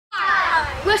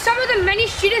We're some of the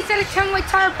many students that attend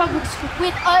Waitara Public School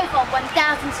with over 1,000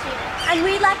 students. And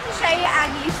we'd like to show you our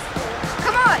new school.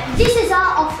 Come on! This is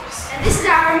our office. And this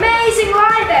is our amazing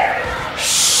library.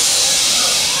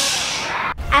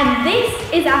 And this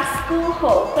is our school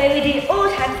hall, where we do all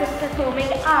types of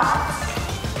performing arts.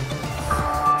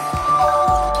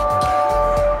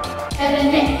 And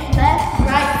next, left,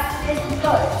 right, let's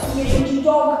go.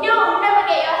 You'll never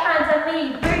get your hands on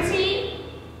me, Booty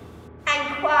and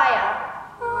choir.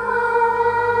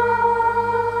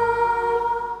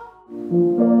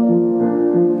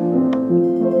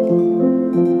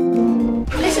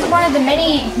 This is one of the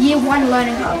many Year 1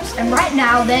 learning hubs, and right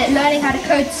now they're learning how to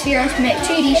code spheres to make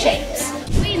 2D shapes.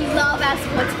 We love our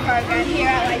sports program here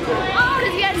at Waitara. Oh,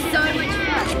 because we have so much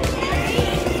fun.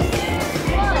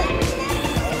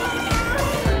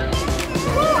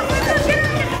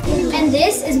 And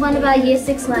this is one of our Year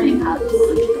 6 learning hubs.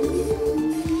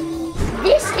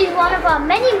 This is one of our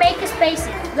many maker spaces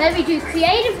where we do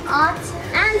creative arts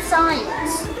and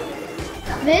science.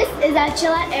 This is our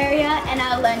chill out area and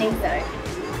our learning zone.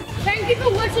 Thank you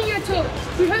for watching your tour.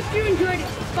 We hope you enjoyed it.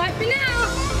 Bye for now.